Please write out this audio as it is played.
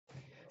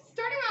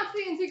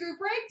CNC Group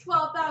break,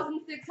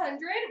 12,600.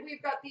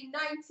 We've got the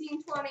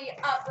 1920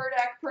 Upper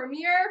Deck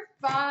Premier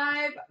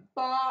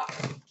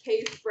 5-box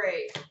case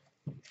break.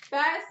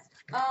 Best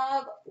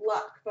of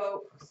luck,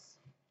 folks.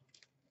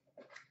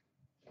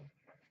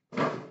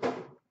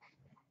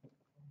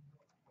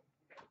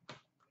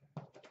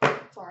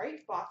 Sorry,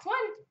 box one.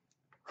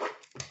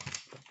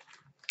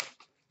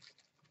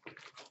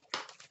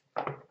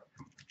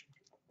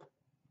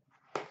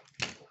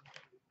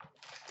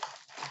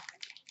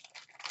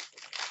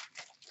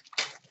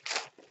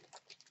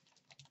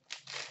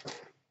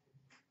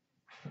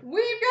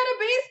 We've got a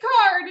base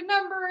card,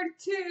 number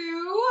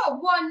 2,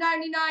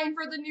 $1.99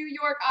 for the New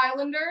York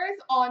Islanders,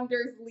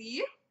 Anders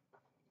Lee.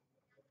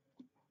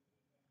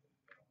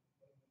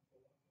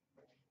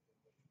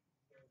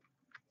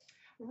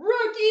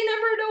 Rookie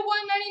number to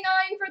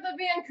 $1.99 for the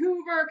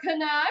Vancouver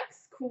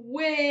Canucks,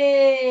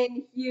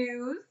 Quinn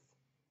Hughes.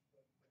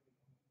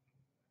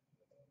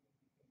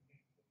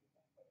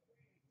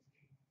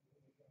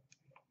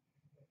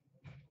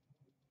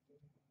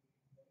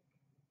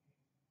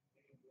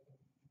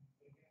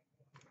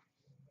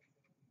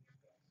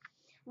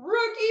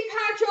 Rookie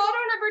patch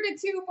auto number to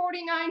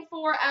 249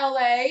 for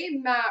LA,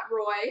 Matt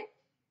Roy.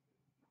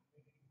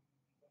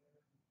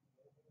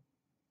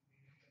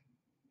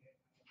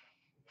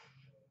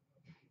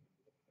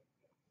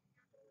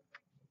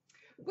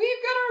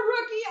 We've got a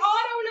rookie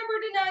auto number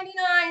to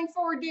 99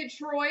 for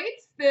Detroit,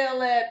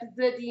 Philip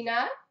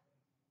Zadina.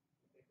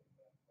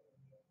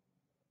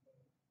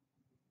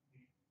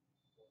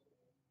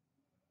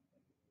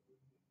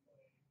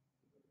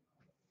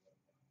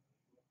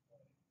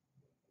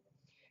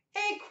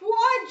 A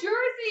quad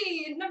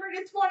jersey, number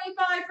to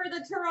 25 for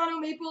the Toronto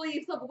Maple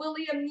Leafs of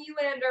William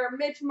Nylander,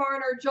 Mitch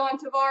Marner, John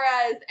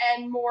Tavares,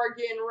 and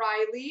Morgan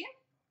Riley.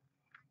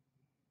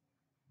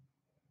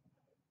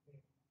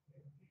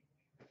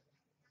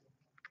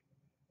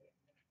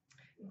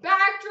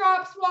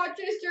 Backdrop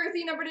swatches,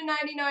 jersey number to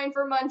 99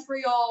 for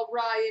Montreal,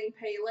 Ryan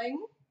Poehling.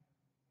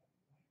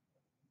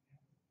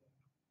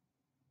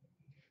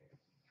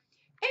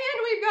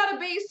 And we've got a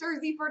base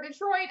jersey for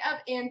Detroit of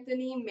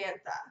Anthony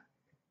Mantha.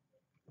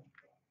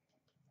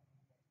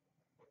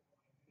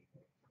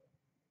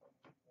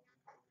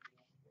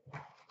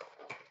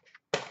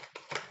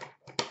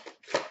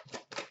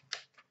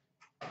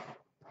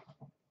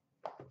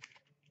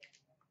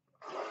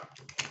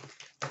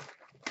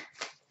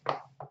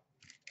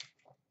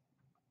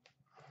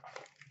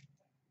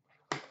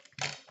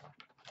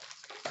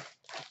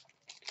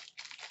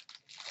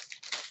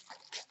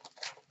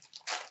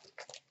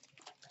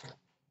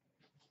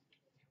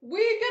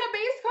 We've got a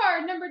base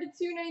card, number to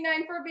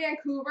 299 for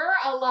Vancouver,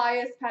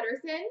 Elias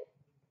Pettersson.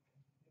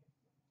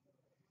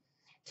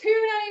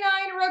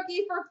 $2.99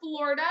 rookie for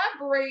Florida,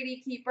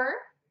 Brady Keeper.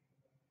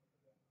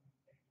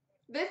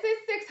 This is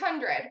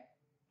 600.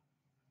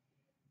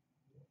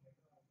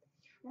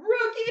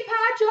 Rookie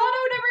patch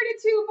auto number to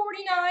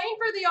 249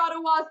 for the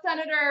Ottawa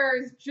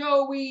Senators,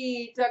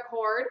 Joey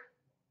Daccord.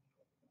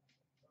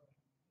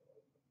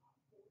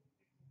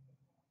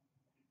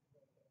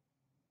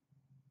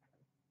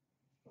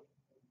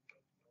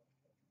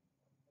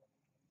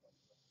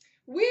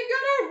 We've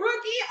got a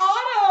rookie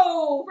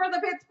auto for the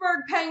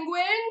Pittsburgh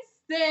Penguins,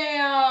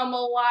 Sam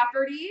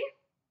Lafferty.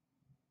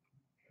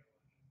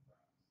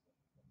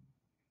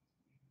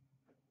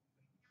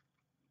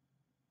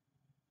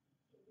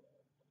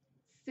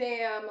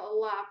 Sam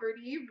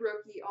Lafferty,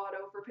 rookie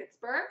auto for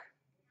Pittsburgh.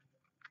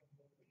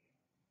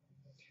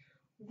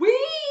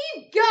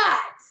 We've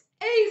got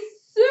a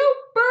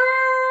super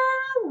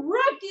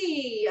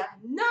rookie,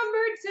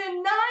 number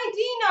to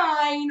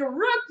 99,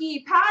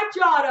 rookie patch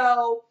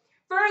auto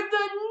for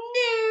the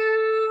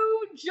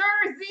New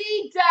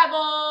Jersey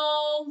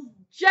Devils,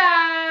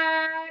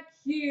 Jack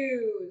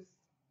Hughes.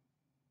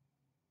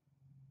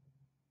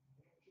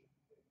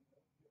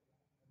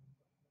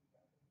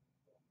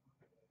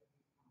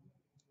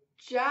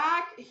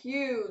 Jack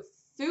Hughes,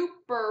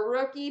 super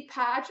rookie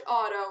patch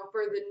auto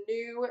for the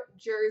New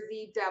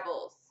Jersey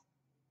Devils.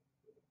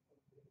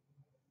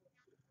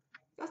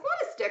 That's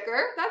not a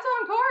sticker, that's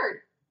on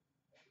card.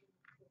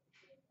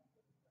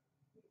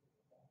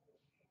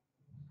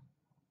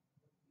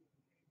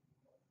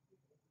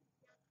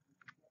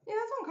 Yeah,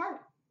 that's on card.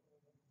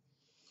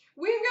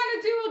 We've got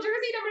a dual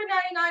jersey number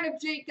 99 of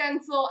Jake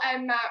Gensel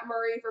and Matt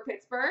Murray for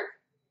Pittsburgh.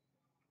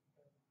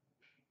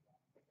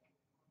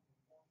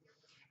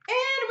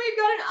 And we've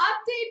got an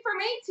update from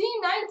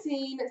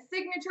 1819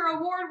 Signature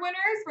Award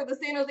winners for the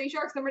San Jose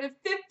Sharks, number to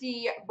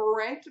 50,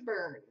 Brent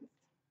Burns.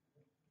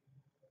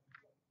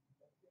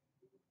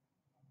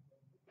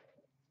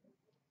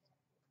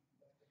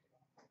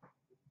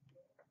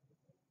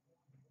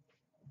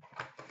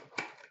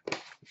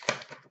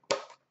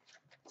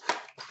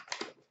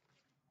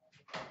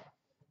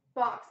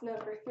 Box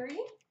number 3.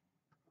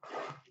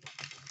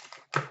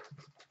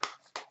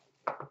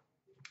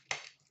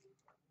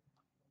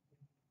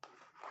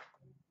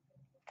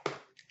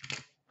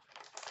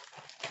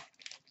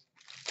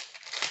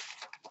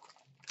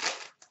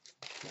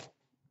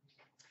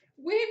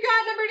 We've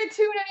got number to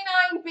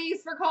 299 base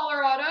base for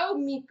Colorado,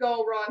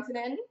 Mikko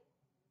Rantanen.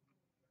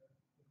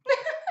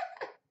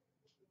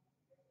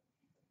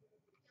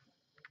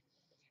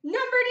 Number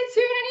to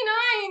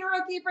 299,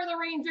 rookie for the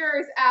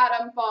Rangers,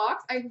 Adam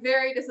Fox. I'm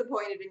very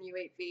disappointed in you,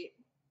 8 feet.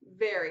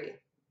 Very.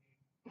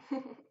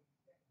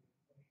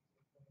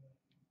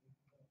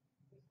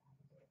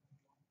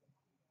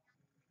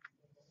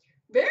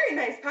 Very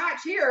nice patch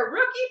here.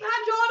 Rookie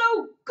patch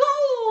auto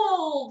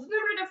gold.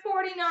 Number to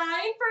 49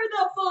 for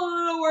the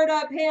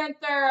Florida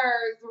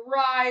Panthers,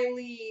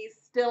 Riley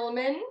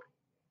Stillman.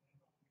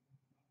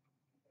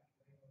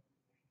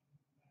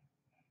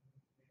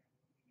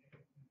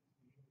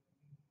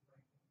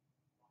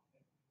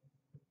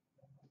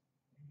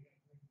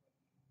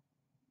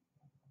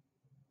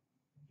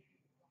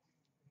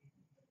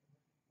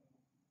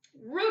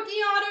 Rookie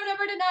auto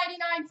number to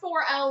 99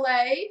 for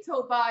LA,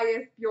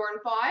 Tobias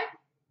Bjornfot.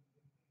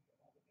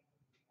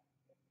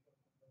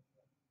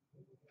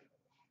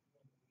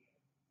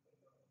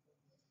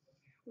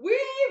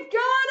 We've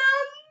got a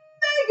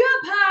mega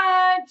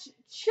patch,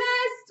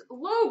 chest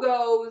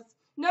logos,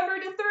 number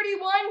to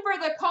 31 for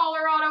the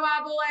Colorado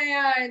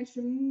Avalanche,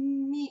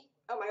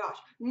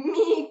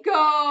 Mikko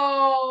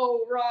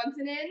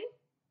Rantanen.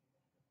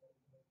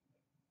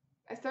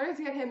 I started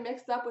to get him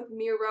mixed up with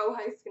Miro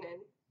Heiskanen,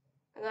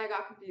 and then I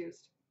got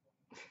confused.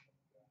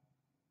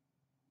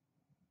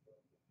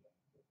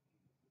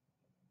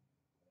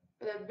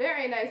 And a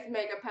very nice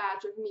mega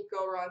patch of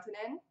Mikko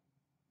Rantanen.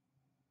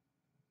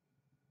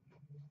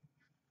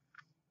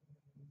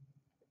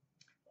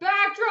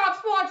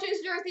 Backdrop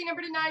swatches jersey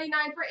number to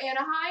 99 for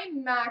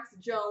Anaheim, Max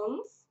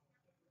Jones.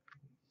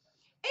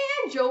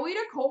 And Joey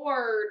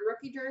DeCord,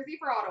 rookie jersey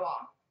for Ottawa.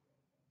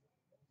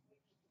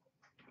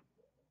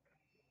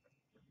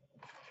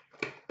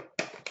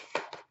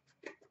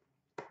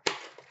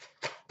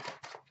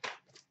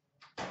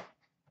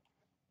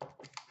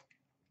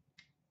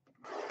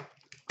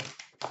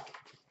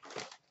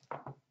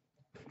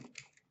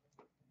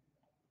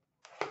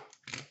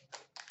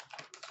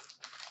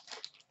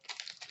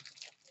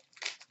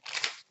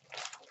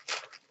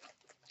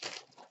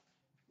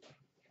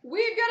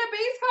 We've got a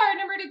base card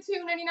number to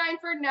 299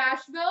 for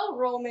Nashville,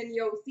 Roman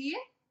Josi.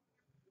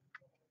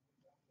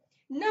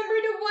 Number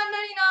to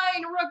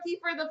 199, rookie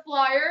for the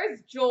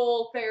Flyers,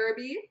 Joel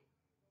Farabee.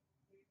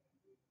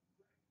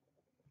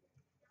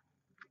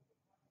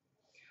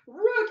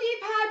 Rookie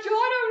patch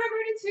auto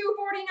number to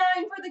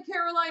 249 for the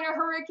Carolina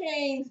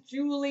Hurricanes,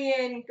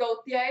 Julien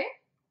Gauthier.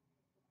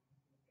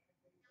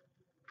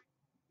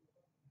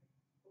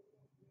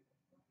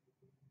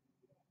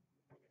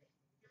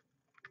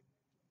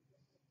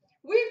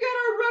 We've got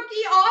a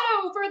rookie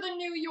auto for the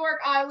New York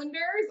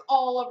Islanders,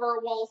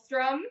 Oliver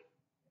Wahlstrom.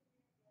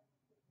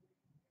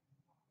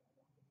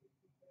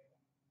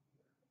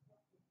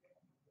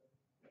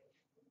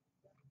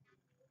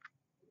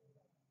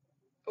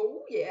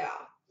 Oh,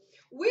 yeah.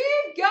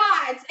 We've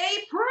got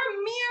a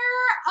Premier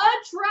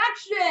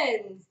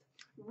Attractions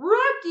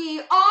rookie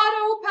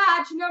auto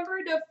patch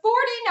number to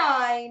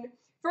 49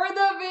 for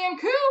the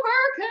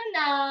Vancouver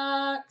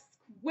Canucks,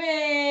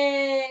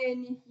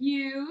 Quinn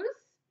Hughes.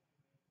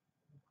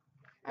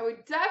 I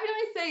would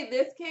definitely say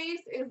this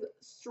case is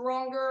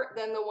stronger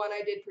than the one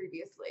I did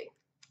previously,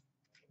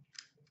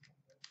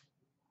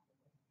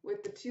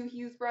 with the 2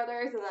 Hughes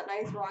brothers and that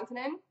nice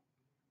Rantanen.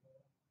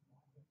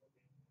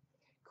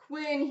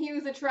 Quinn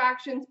Hughes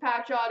Attractions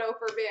patch auto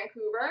for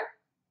Vancouver.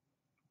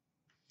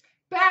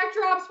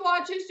 Backdrop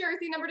swatches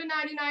jersey number to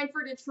 99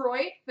 for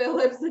Detroit,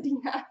 Philip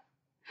Zadina.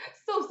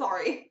 So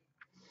sorry.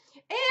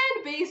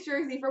 And base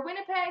jersey for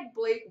Winnipeg,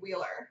 Blake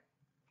Wheeler.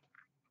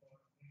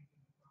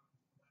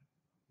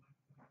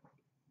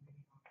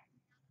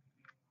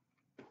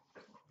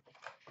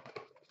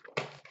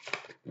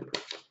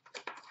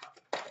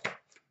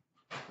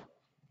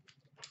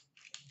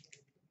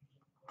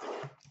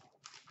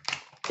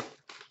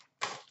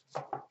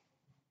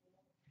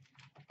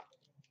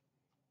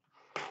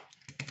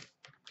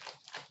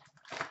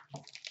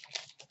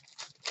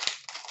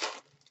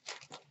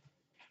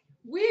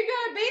 We've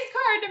got a base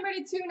card number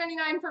to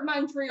 299 for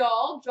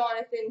Montreal,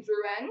 Jonathan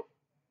Drouin.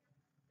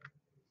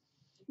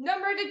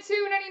 Number to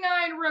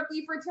 299,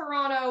 rookie for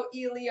Toronto,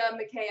 Ilya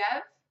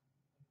Mikheyev.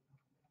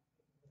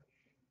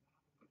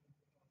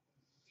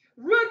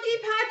 Rookie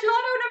patch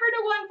auto number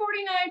to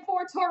 149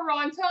 for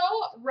Toronto,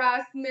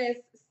 Rasmus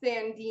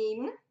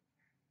Sandin.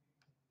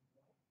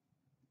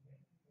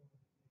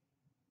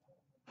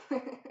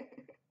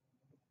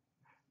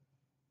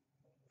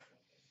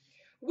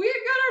 We've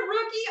got a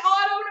rookie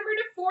auto number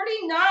to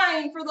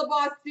 49 for the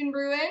Boston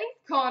Bruins,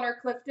 Connor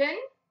Clifton.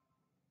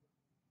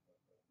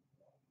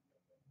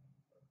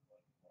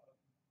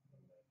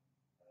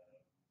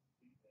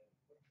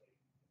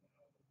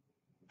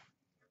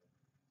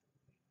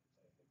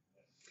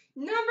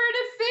 Number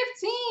to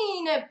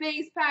 15, a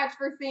base patch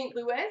for St.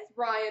 Louis,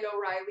 Ryan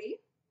O'Reilly.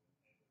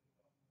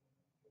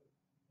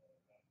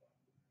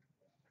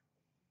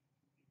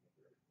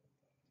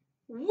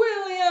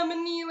 William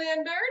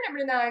Nylander,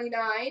 number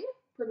 99,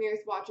 Premier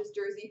Swatches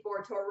jersey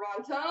for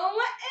Toronto.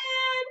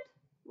 And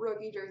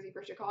Rookie jersey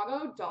for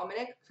Chicago,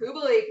 Dominic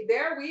Kubalik.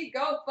 There we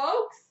go,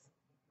 folks.